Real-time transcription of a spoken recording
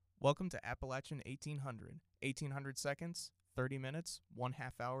Welcome to Appalachian 1800. 1800 seconds, 30 minutes,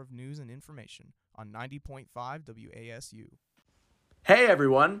 1/2 hour of news and information on 90.5 WASU. Hey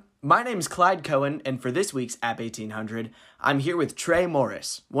everyone, my name's Clyde Cohen, and for this week's App 1800, I'm here with Trey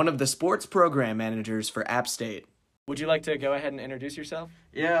Morris, one of the sports program managers for App State. Would you like to go ahead and introduce yourself?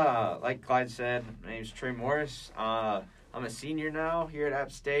 Yeah, like Clyde said, my name's Trey Morris. I'm a senior now here at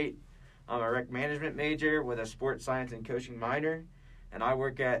App State. I'm a rec management major with a sports science and coaching minor, and I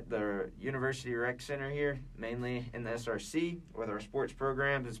work at the University Rec Center here, mainly in the SRC, with our sports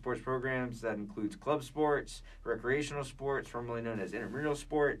programs and sports programs that includes club sports, recreational sports, formerly known as intramural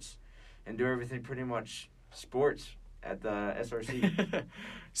sports, and do everything pretty much sports at the SRC.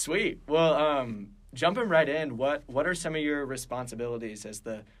 Sweet. Well, jumping right in, what are some of your responsibilities as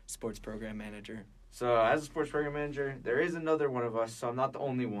the sports program manager? So as a sports program manager, there is another one of us, so I'm not the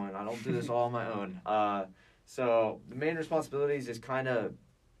only one. I don't do this all on my own. So the main responsibilities is kind of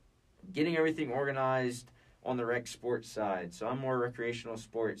getting everything organized on the rec sports side. So I'm more recreational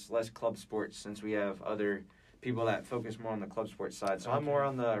sports, less club sports, since we have other people that focus more on the club sports side. So I'm more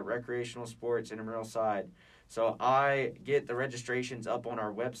on the recreational sports, intramural side. So I get the registrations up on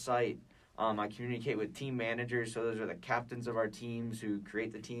our website. I communicate with team managers, so those are the captains of our teams who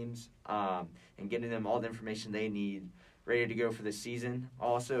create the teams, and getting them all the information they need ready to go for the season. I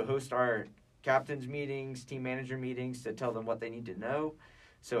also host our captains meetings, team manager meetings to tell them what they need to know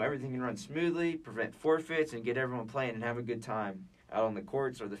so everything can run smoothly, prevent forfeits, and get everyone playing and have a good time out on the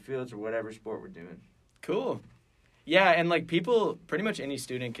courts or the fields or whatever sport we're doing. Cool. Yeah, and like people, pretty much any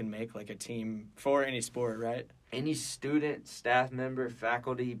student can make like a team for any sport, right? Any student, staff member,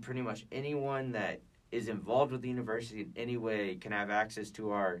 faculty, pretty much anyone that is involved with the university in any way can have access to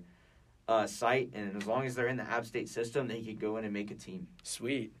our site, and as long as they're in the App State system, they can go in and make a team.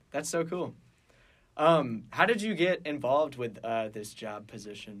 Sweet. That's so cool. How did you get involved with this job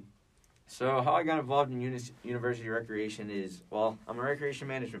position? So how I got involved in university recreation is, well, I'm a recreation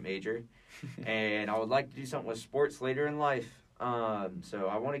management major, and I would like to do something with sports later in life. So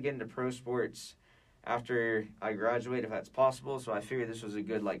I want to get into pro sports after I graduate, if that's possible. So I figured this was a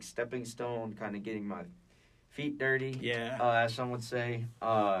good stepping stone, kind of getting my feet dirty. Yeah. As some would say,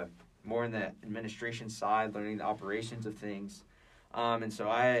 more in the administration side, learning the operations of things. And so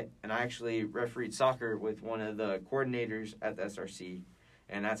I actually refereed soccer with one of the coordinators at the SRC,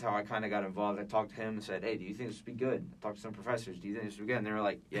 and that's how I kind of got involved. I talked to him and said, "Hey, do you think this would be good?" I talked to some professors, "Do you think this would be good?" And they were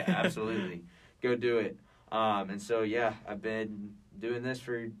like, "Yeah, absolutely, go do it." And so yeah, I've been doing this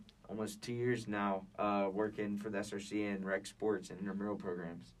for almost 2 years now, working for the SRC and rec sports and intramural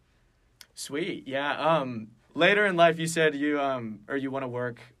programs. Sweet. Yeah. Later in life, you said you want to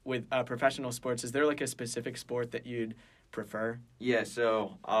work with professional sports. Is there like a specific sport that you'd prefer? Yeah.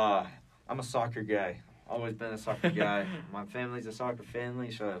 So I'm a soccer guy. Always been a soccer guy. My family's a soccer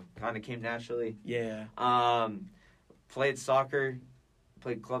family, so it kind of came naturally. Yeah. Played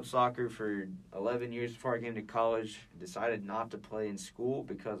club soccer for 11 years before I came to college. Decided not to play in school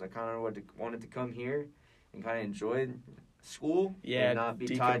because I kind of wanted to come here and kind of enjoy school. Yeah, and not be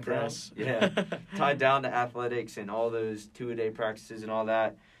tied down. Yeah, tied down to athletics and all those 2-a-day practices and all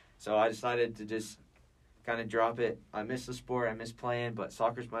that. So I decided to just kind of drop it. I miss the sport. I miss playing, but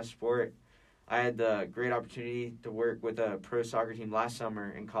soccer's my sport. I had the great opportunity to work with a pro soccer team last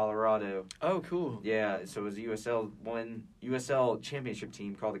summer in Colorado. Oh, cool. Yeah, so it was a USL championship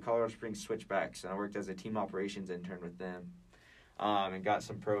team called the Colorado Springs Switchbacks, and I worked as a team operations intern with them, and got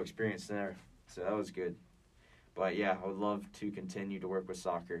some pro experience there. So that was good. But yeah, I would love to continue to work with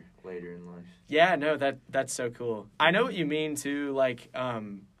soccer later in life. Yeah, no, that's so cool. I know what you mean too. Like,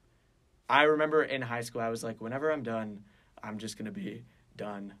 I remember in high school, I was like, whenever I'm done, I'm just gonna be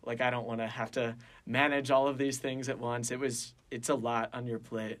done. Like, I don't want to have to manage all of these things at once. It's a lot on your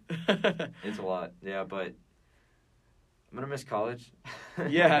plate. It's a lot, yeah, but I'm gonna miss college.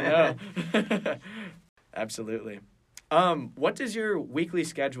 Yeah, no. Absolutely. What does your weekly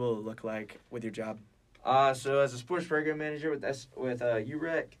schedule look like with your job? So as a sports program manager with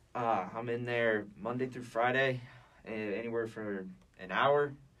UREC, I'm in there Monday through Friday, anywhere from an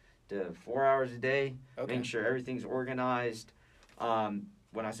hour to 4 hours a day, making sure everything's organized.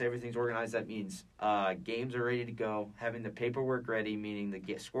 When I say everything's organized, that means games are ready to go, having the paperwork ready, meaning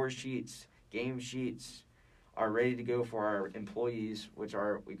the score sheets, game sheets are ready to go for our employees, we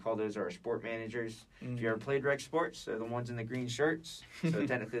call those our sport managers. Mm-hmm. If you ever played rec sports, they're the ones in the green shirts. So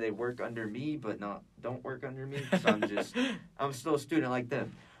technically they work under me, but don't work under me. So I'm still a student like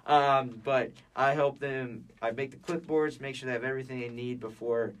them. But I help them. I make the clipboards, make sure they have everything they need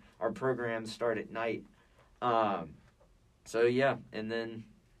before our programs start at night. So yeah, and then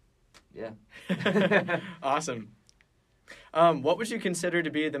yeah. Awesome. What would you consider to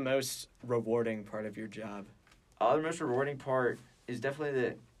be the most rewarding part of your job? The most rewarding part is definitely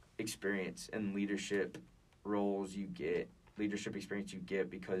the experience and leadership experience you get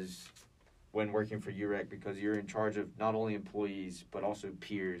because when working for UREC, because you're in charge of not only employees but also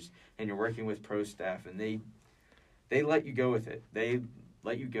peers, and you're working with pro staff, and they let you go with it. They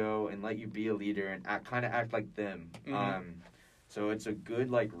let you go and let you be a leader and act like them. Mm-hmm. So it's a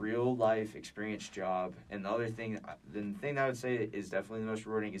good, like, real life experience job. And the thing that I would say is definitely the most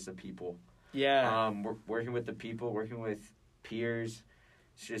rewarding is the people. Yeah. Working with the people, working with peers,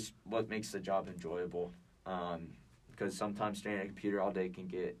 it's just what makes the job enjoyable. Because sometimes staring at a computer all day can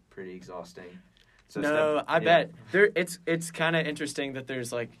get pretty exhausting. So I bet it's kind of interesting that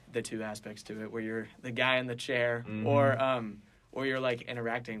there's like the two aspects to it, where you're the guy in the chair, Mm-hmm. or you're like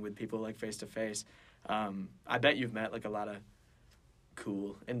interacting with people like face to face. I bet you've met like a lot of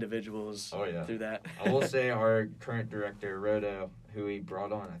cool individsvals through that. I will say our current director, Rodo, who he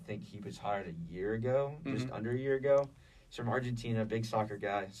brought on, I think he was hired a year ago, just under a year ago. He's from Argentina, big soccer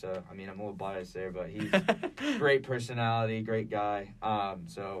guy. So, I mean, I'm a little biased there, but he's great personality, great guy.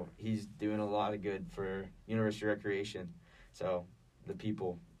 So he's doing a lot of good for University Recreation. So the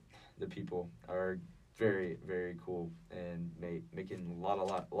people are very, very cool and making a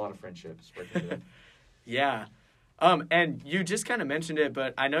lot of friendships working together. Yeah. And you just kind of mentioned it,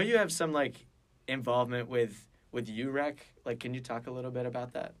 but I know you have some like involvement with UREC. Like, can you talk a little bit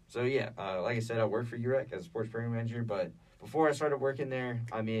about that? So yeah, like I said, I work for UREC as a sports program manager. But before I started working there,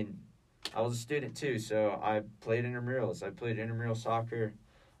 I mean, I was a student too. So I played intramurals. I played intramural soccer.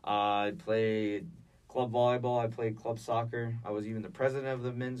 I played club volleyball. I played club soccer. I was even the president of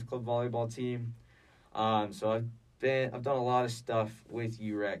the men's club volleyball team. So I've done a lot of stuff with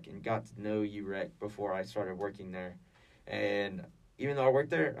UREC and got to know UREC before I started working there. And even though I work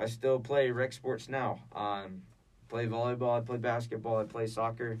there, I still play rec sports now. Play volleyball, I play basketball, I play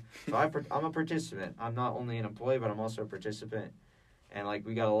soccer. So I'm a participant. I'm not only an employee, but I'm also a participant. And like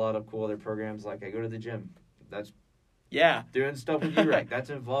we got a lot of cool other programs. Like I go to the gym. That's doing stuff with UREC. That's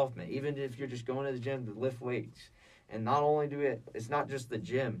involvement. Even if you're just going to the gym to lift weights. And not only it's not just the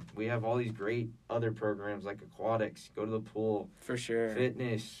gym. We have all these great other programs like aquatics, go to the pool. For sure.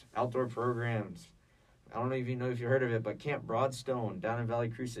 Fitness, outdoor programs. I don't even know if you heard of it, but Camp Broadstone down in Valley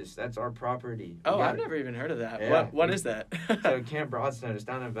Crucis, that's our property. I've never even heard of that. Yeah. What is that? So Camp Broadstone is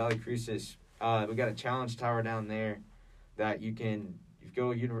down in Valley Crucis. We got a challenge tower down there that you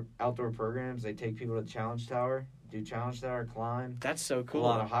go outdoor programs, they take people to the challenge tower, do challenge tower climb. That's so cool. A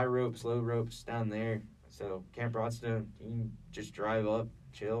lot of high ropes, low ropes down there. So Camp Broadstone, you can just drive up,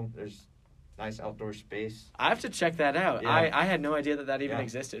 chill. There's nice outdoor space. I have to check that out. Yeah. I had no idea that even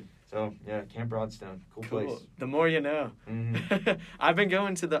existed. So yeah, Camp Broadstone, cool place. The more you know. Mm-hmm. I've been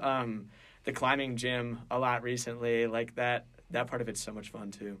going to the climbing gym a lot recently. Like that part of it's so much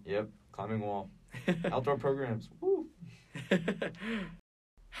fun too. Yep, climbing wall, outdoor programs. Woo.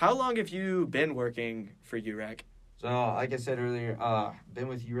 How long have you been working for UREC? So, like I said earlier, been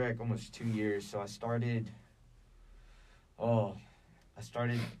with UREC almost 2 years. So I started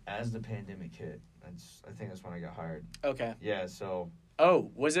as the pandemic hit. I think that's when I got hired. Okay. Yeah, so.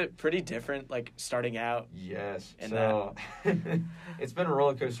 Oh, was it pretty different, like, starting out? Yes. So, it's been a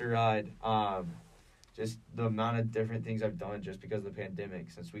roller coaster ride. Just the amount of different things I've done just because of the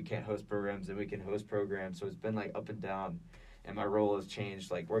pandemic. Since we can't host programs, then we can host programs. So it's been, like, up and down. And my role has changed,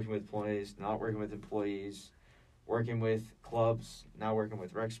 like, working with employees, not working with employees. Working with clubs, now working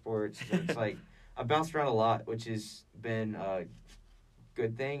with rec sports. So it's like I bounced around a lot, which has been a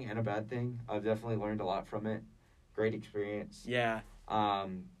good thing and a bad thing. I've definitely learned a lot from it. Great experience. Yeah.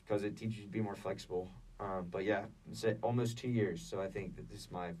 Because it teaches you to be more flexible. But yeah, it's almost 2 years. So I think that this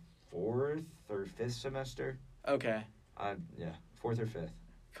is my 4th or 5th semester. Okay. Yeah, 4th or 5th.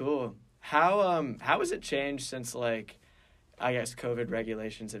 Cool. How has it changed since, like, I guess COVID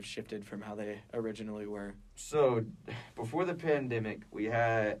regulations have shifted from how they originally were? So before the pandemic,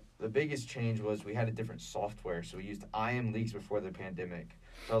 the biggest change was we had a different software. So we used IM Leaks before the pandemic.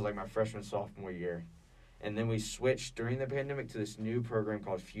 That was like my freshman, sophomore year. And then we switched during the pandemic to this new program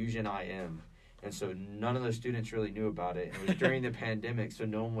called Fusion IM. And so none of the students really knew about it. And it was during the pandemic, so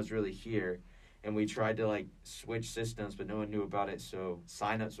no one was really here. And we tried to like switch systems, but no one knew about it. So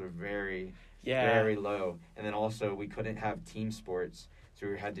signups were very low. And then also we couldn't have team sports. So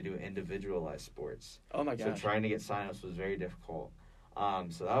we had to do individualized sports. Oh my gosh. So trying to get signups was very difficult.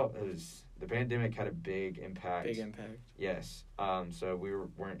 So the pandemic had a big impact. Big impact. Yes. So we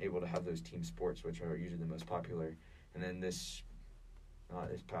weren't able to have those team sports, which are usually the most popular. And then this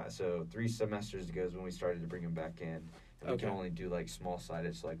past, so 3 semesters ago is when we started to bring them back in. And we could only do like small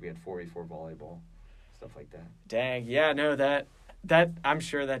sided, so like we had 4v4 volleyball. stuff like that. Dang, yeah, no, that I'm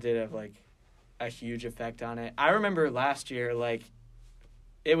sure that did have like a huge effect on it. I remember last year, like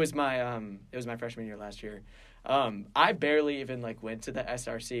it was my freshman year last year. I barely even like went to the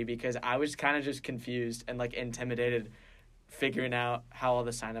SRC because I was kind of just confused and like intimidated figuring out how all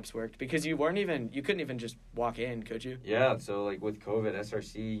the signups worked because you couldn't even just walk in, could you? Yeah, so like with COVID,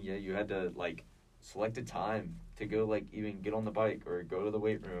 SRC, yeah, you had to like select a time to go like even get on the bike or go to the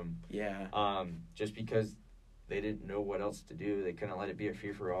weight room. Yeah. Just because they didn't know what else to do, they couldn't let it be a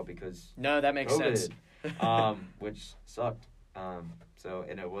free for all because No, that makes COVID, sense. which sucked. So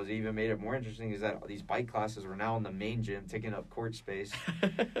and it was even made it more interesting is that these bike classes were now in the main gym taking up court space.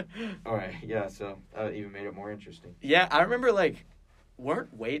 All right, yeah, so that even made it more interesting. Yeah, I remember like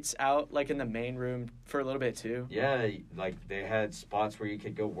weren't weights out like in the main room for a little bit too? Yeah, like they had spots where you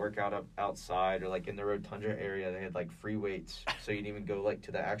could go work out outside or like in the rotunda area they had like free weights so you didn't even go like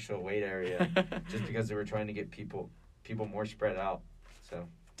to the actual weight area just because they were trying to get people more spread out. So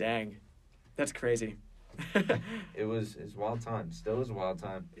dang, that's crazy. It was wild time. Still is a wild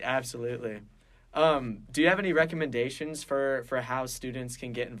time. Absolutely. Do you have any recommendations for how students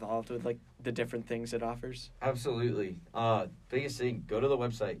can get involved with like the different things it offers? Absolutely. Biggest thing, go to the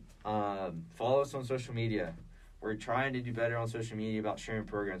website. Follow us on social media. We're trying to do better on social media about sharing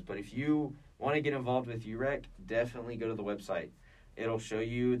programs. But if you want to get involved with UREC, definitely go to the website. It'll show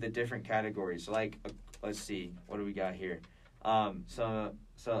you the different categories. So like, let's see, what do we got here? So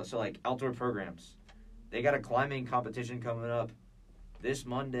like outdoor programs. They got a climbing competition coming up this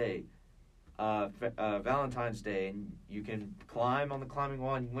Monday, Valentine's Day, and you can climb on the climbing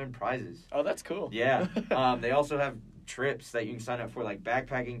wall and win prizes. Oh, that's cool. Yeah. They also have trips that you can sign up for, like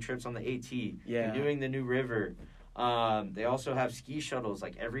backpacking trips on the AT. Yeah. Doing the New River. They also have ski shuttles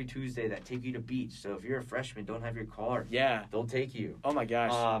like every Tuesday that take you to beach. So if you're a freshman, don't have your car. Yeah. They'll take you. Oh my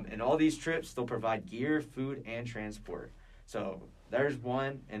gosh. And all these trips, they'll provide gear, food, and transport. So there's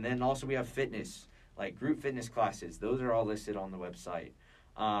one. And then also we have fitness, like group fitness classes. Those are all listed on the website.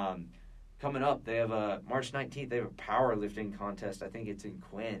 Coming up, they have a March 19th, they have a powerlifting contest. I think it's in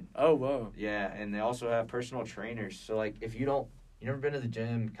Quinn. Oh, whoa. Yeah, and they also have personal trainers. So, like, if you never been to the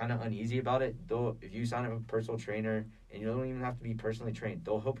gym, kind of uneasy about it, if you sign up with a personal trainer, and you don't even have to be personally trained,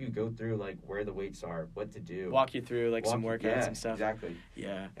 they'll help you go through, like, where the weights are, what to do. Walk you through, like, some workouts and stuff. Exactly.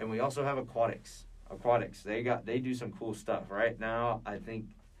 Yeah. And we also have aquatics. They do some cool stuff. Right now, I think,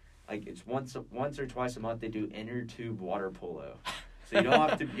 like, it's once or twice a month they do inner tube water polo. So you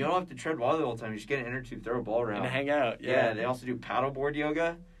don't have to tread water the whole time. You just get an inner tube, throw a ball around, and hang out. Yeah. They also do paddleboard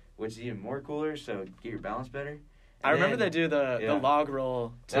yoga, which is even more cooler. So get your balance better. I remember they do the log roll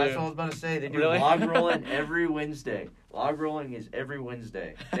too. That's what I was about to say. They do log rolling every Wednesday. Log rolling is every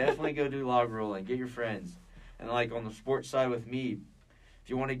Wednesday. Definitely go do log rolling. Get your friends. And like on the sports side with me, if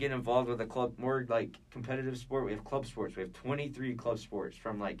you want to get involved with a club, more like competitive sport, we have club sports. We have 23 club sports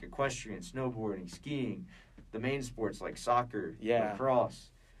from like equestrian, snowboarding, skiing, the main sports like soccer, lacrosse.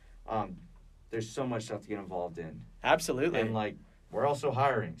 There's so much stuff to get involved in. Absolutely. And like we're also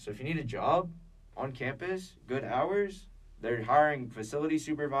hiring. So if you need a job on campus, good hours, they're hiring facility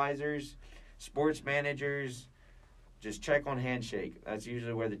supervisors, sports managers. Just check on Handshake. That's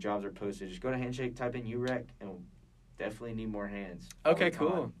usually where the jobs are posted. Just go to Handshake, type in UREC, and we'll definitely need more hands. Okay,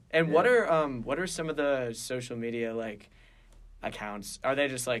 cool. And what are some of the social media like accounts? Are they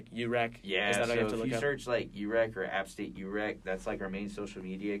just like UREC? Yeah, is that so all you have to if look you up? search like UREC or App State UREC, that's like our main social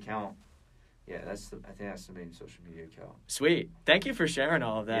media account. Yeah, I think that's the main social media account. Sweet. Thank you for sharing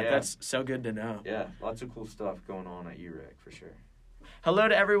all of that. Yeah. That's so good to know. Yeah, lots of cool stuff going on at UREC for sure. Hello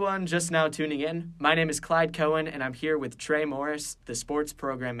to everyone just now tuning in. My name is Clyde Cohen, and I'm here with Trey Morris, the sports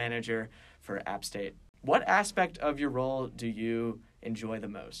program manager for App State. What aspect of your role do you enjoy the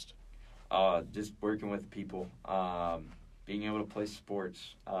most? Just working with people, being able to play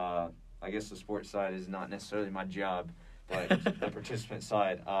sports. I guess the sports side is not necessarily my job, but the participant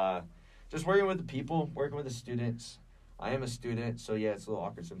side. Just working with the people, working with the students. I am a student, so yeah, it's a little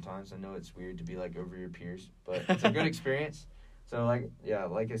awkward sometimes. I know it's weird to be like over your peers, but it's a good experience. So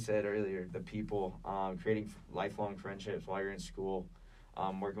like I said earlier, the people, creating lifelong friendships while you're in school,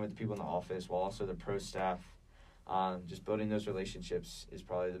 working with the people in the office while also the pro staff, just building those relationships is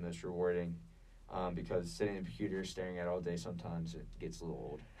probably the most rewarding, because sitting in the computer staring at it all day sometimes it gets a little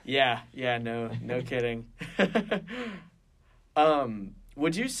old. Yeah, no kidding.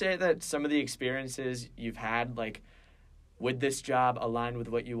 Would you say that some of the experiences you've had, like, with this job align with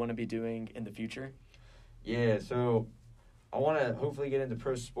what you want to be doing in the future? Yeah, so I want to hopefully get into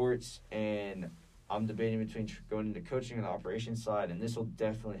pro sports, and I'm debating between going into coaching and the operations side, and this will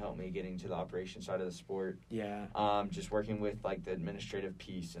definitely help me getting to the operations side of the sport. Yeah. Just working with, like, the administrative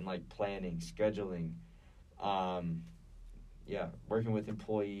piece and, like, planning, scheduling, working with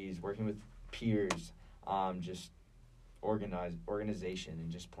employees, working with peers, just organization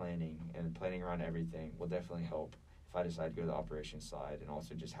and just planning around everything will definitely help if I decide to go to the operations side. And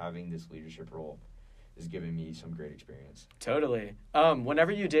also just having this leadership role is giving me some great experience. Totally.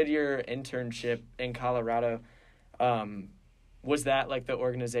 Whenever you did your internship in Colorado, was that like the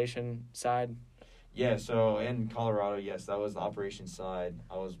organization side? Yeah, so in Colorado, yes, that was the operations side.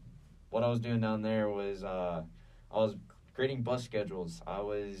 What I was doing down there was I was creating bus schedules. I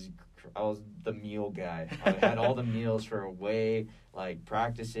was the meal guy. I had all the meals for away, like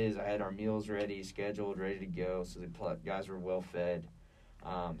practices. I had our meals ready, scheduled, ready to go, so the guys were well fed.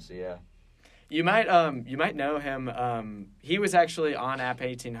 So yeah. You might know him. He was actually on App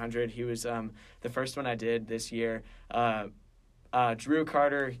 1800. He was the first one I did this year. Drew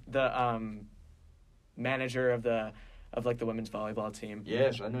Carter, the manager of the women's volleyball team.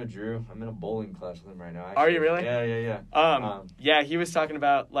 Yes, I know Drew. I'm in a bowling class with him right now. Actually. Are you really? Yeah. Yeah, he was talking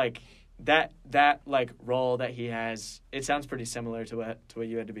about like that like role that he has. It sounds pretty similar to what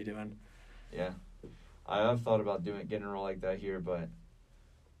you had to be doing. Yeah, I've thought about getting a role like that here, but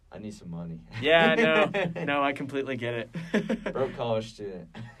I need some money. Yeah, no, I completely get it. Broke college student.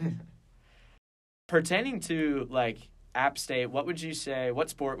 Pertaining to like App State, what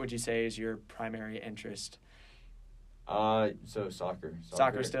sport would you say is your primary interest? So soccer.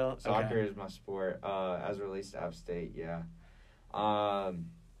 Soccer still? Soccer Okay. is my sport. As it relates to App State, yeah.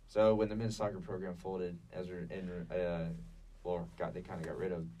 So when the men's soccer program folded, they kind of got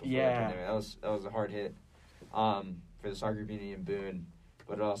rid of before the pandemic. That was a hard hit, for the soccer community in Boone,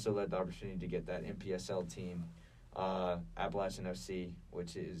 but it also led the opportunity to get that MPSL team, Appalachian FC,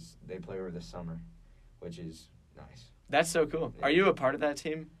 they play over the summer, which is nice. That's so cool. Are you a part of that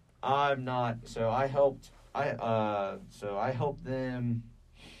team? I'm not. So I helped them.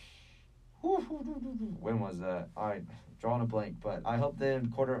 When was that? I'm drawing a blank, but I helped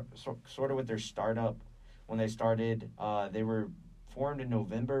them sort of with their startup when they started. They were formed in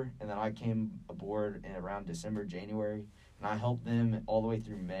November, and then I came aboard in around December, January, and I helped them all the way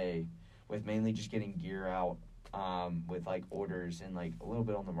through May with mainly just getting gear out, with like orders and like a little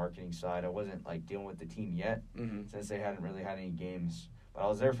bit on the marketing side. I wasn't like dealing with the team yet, since they hadn't really had any games. But I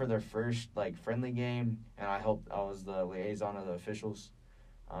was there for their first like friendly game, and I was the liaison of the officials.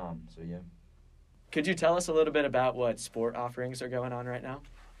 So yeah. Could you tell us a little bit about what sport offerings are going on right now?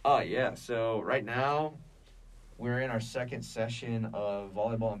 Yeah. So right now, we're in our second session of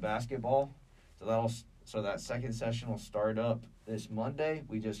volleyball and basketball. So that second session will start up this Monday.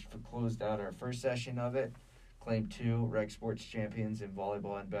 We just closed out our first session of it. Claimed 2 rec sports champions in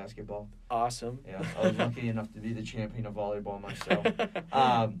volleyball and basketball. Awesome. Yeah, I was lucky enough to be the champion of volleyball myself.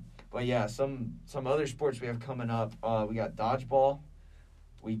 But yeah, some other sports we have coming up. We got dodgeball.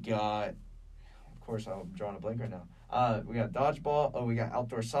 We got, of course, I'm drawing a blank right now. We got dodgeball. We got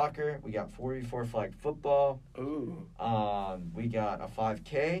outdoor soccer. We got 4v4 flag football. Ooh. We got a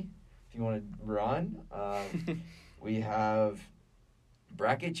 5K if you want to run. We have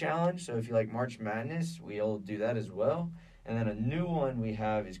bracket challenge, so if you like March Madness, we'll do that as well. And then a new one we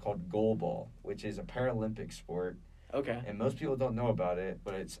have is called goalball, which is a Paralympic sport. Okay. And most people don't know about it,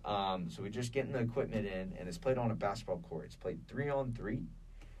 but it's so we're just getting the equipment in, and it's played on a basketball court. It's played 3-on-3,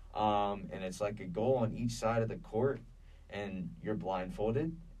 and it's like a goal on each side of the court, and you're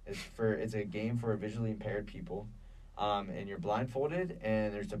blindfolded. It's a game for visually impaired people, and you're blindfolded,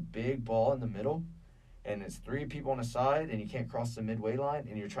 and there's a big ball in the middle. And it's 3 people on a side, and you can't cross the midway line,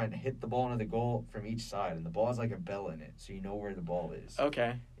 and you're trying to hit the ball into the goal from each side, and the ball has like a bell in it, so you know where the ball is.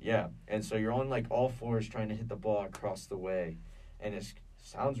 Okay. Yeah, and so you're on like all fours trying to hit the ball across the way, and it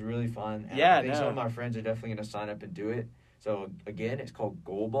sounds really fun. And I think some of my friends are definitely going to sign up and do it. So again, it's called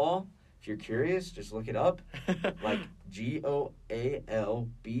goalball. If you're curious, just look it up. Like GOALBALL.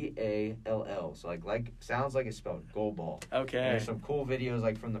 So like sounds like it's spelled goalball. Okay. And there's some cool videos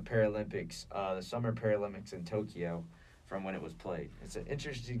like from the Paralympics, the Summer Paralympics in Tokyo, from when it was played. It's an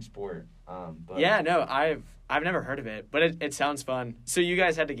interesting sport. But yeah, no, I've never heard of it, but it sounds fun. So you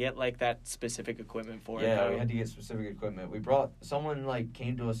guys had to get like that specific equipment for it. Yeah, we had to get specific equipment. Someone like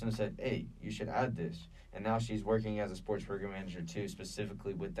came to us and said, "Hey, you should add this." And now she's working as a sports program manager too,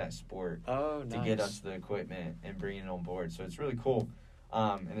 specifically with that sport. Oh, nice. To get us the equipment and bring it on board. So it's really cool.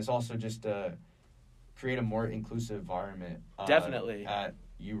 And it's also just to create a more inclusive environment. Definitely. At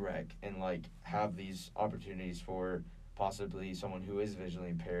UREC, and like have these opportunities for possibly someone who is visually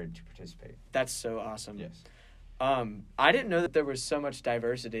impaired to participate. That's so awesome. Yes. I didn't know that there was so much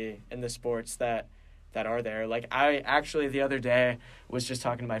diversity in the sports that are there. Like, I actually the other day was just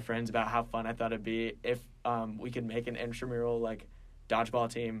talking to my friends about how fun I thought it'd be if we could make an intramural like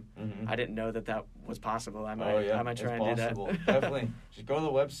dodgeball team. Mhm. I didn't know that was possible. I might, Oh yeah, I might try it's and possible. do that. Definitely. Just go to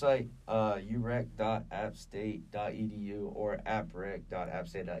the website, urec.appstate.edu or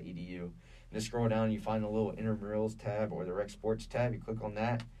apprec.appstate.edu. And just scroll down, you find the little intramurals tab or the rec sports tab. You click on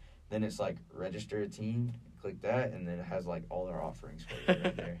that. Then it's like register a team. Click that, and then it has like all our offerings for you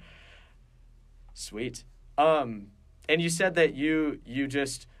right there. Sweet. And you said that you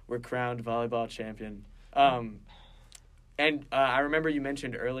just were crowned volleyball champion. And I remember you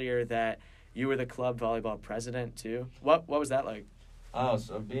mentioned earlier that you were the club volleyball president too. What was that like? Oh,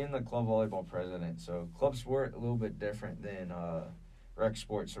 so being the club volleyball president, so club sport a little bit different than rec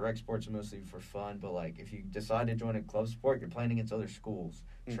sports. So rec sports are mostly for fun, but like if you decide to join a club sport, you're playing against other schools,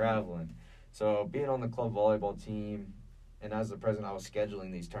 traveling. So being on the club volleyball team, and as the president, I was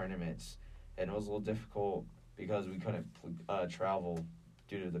scheduling these tournaments, and it was a little difficult because we couldn't travel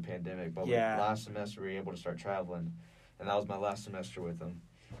due to the pandemic. But last semester we were able to start traveling, and that was my last semester with them.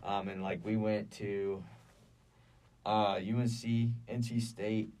 And like we went to UNC, NC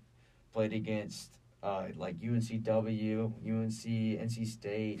State, played against like UNCW, UNC, NC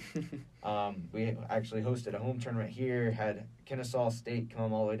State. We actually hosted a home tournament here, had Kennesaw State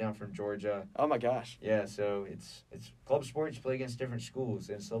come all the way down from Georgia. Oh my gosh. Yeah, so it's club sports, you play against different schools,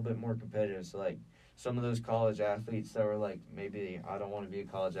 and it's a little bit more competitive. So like some of those college athletes that were like, maybe I don't want to be a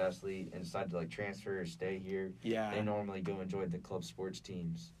college athlete and decide to like transfer or stay here, they normally go enjoy the club sports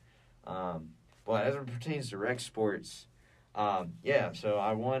teams. But as it pertains to rec sports, so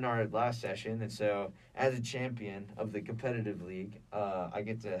I won our last session, and so as a champion of the competitive league, I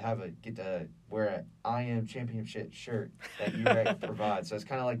get to wear an I Am Championship shirt that UREC provides. So it's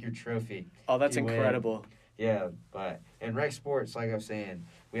kind of like your trophy. Oh, that's incredible. Yeah, but in rec sports, like I was saying,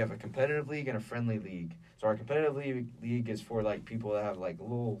 we have a competitive league and a friendly league. So our competitive league is for like people that have like a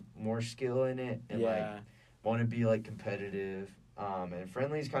little more skill in it and like want to be like competitive. And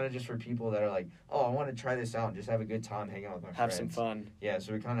friendly is kind of just for people that are like, oh, I want to try this out and just have a good time hanging out with my friends. Have some fun. Yeah,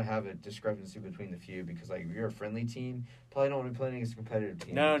 so we kind of have a discrepancy between the few because, like, if you're a friendly team, probably don't want to be playing against a competitive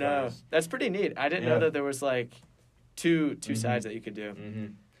team. No. That's pretty neat. I didn't know that there was, like, two sides that you could do. Mm-hmm.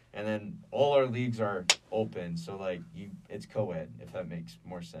 And then all our leagues are open, so, like, it's co-ed, if that makes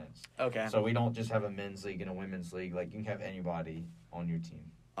more sense. Okay. So we don't just have a men's league and a women's league. Like, you can have anybody on your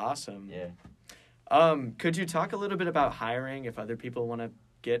team. Awesome. Yeah. Could you talk a little bit about hiring if other people want to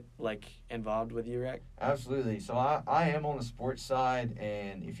get like involved with UREC? Absolutely. So I am on the sports side,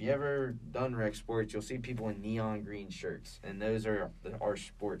 and if you ever done rec sports, you'll see people in neon green shirts, and those are our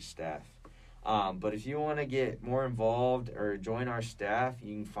sports staff. But if you want to get more involved or join our staff,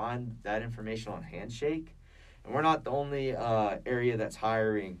 you can find that information on Handshake. And we're not the only area that's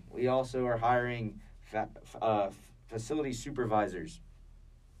hiring. We also are hiring facility supervisors.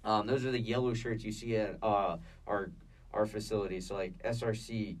 Those are the yellow shirts you see at our facility. So like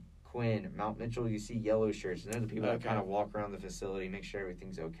SRC, Quinn, Mount Mitchell, you see yellow shirts, and they're the people that kind of walk around the facility, make sure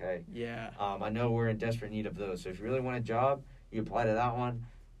everything's okay. Yeah. I know we're in desperate need of those. So if you really want a job, you apply to that one.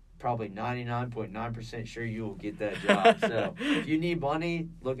 Probably 99.9% sure you will get that job. So if you need money,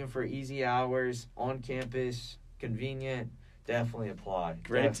 looking for easy hours, on campus, convenient, definitely apply.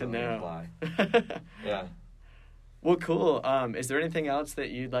 Great to know. Apply. Yeah. Well, cool. Is there anything else that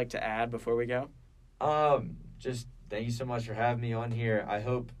you'd like to add before we go? Just thank you so much for having me on here. I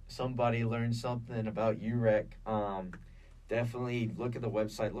hope somebody learned something about UREC. Definitely look at the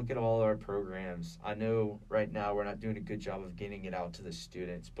website, look at all our programs. I know right now we're not doing a good job of getting it out to the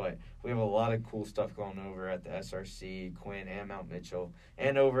students, but we have a lot of cool stuff going over at the SRC, Quinn, and Mount Mitchell,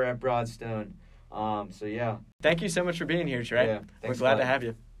 and over at Broadstone. So, yeah. Thank you so much for being here, Trey. Yeah, we're glad to have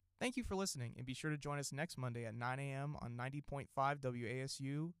you. Thank you for listening, and be sure to join us next Monday at 9 a.m. on 90.5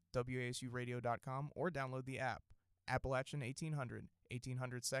 WASU, WASUradio.com, or download the app. Appalachian 1800,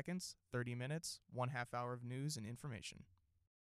 1800 seconds, 30 minutes, 1/2 hour of news and information.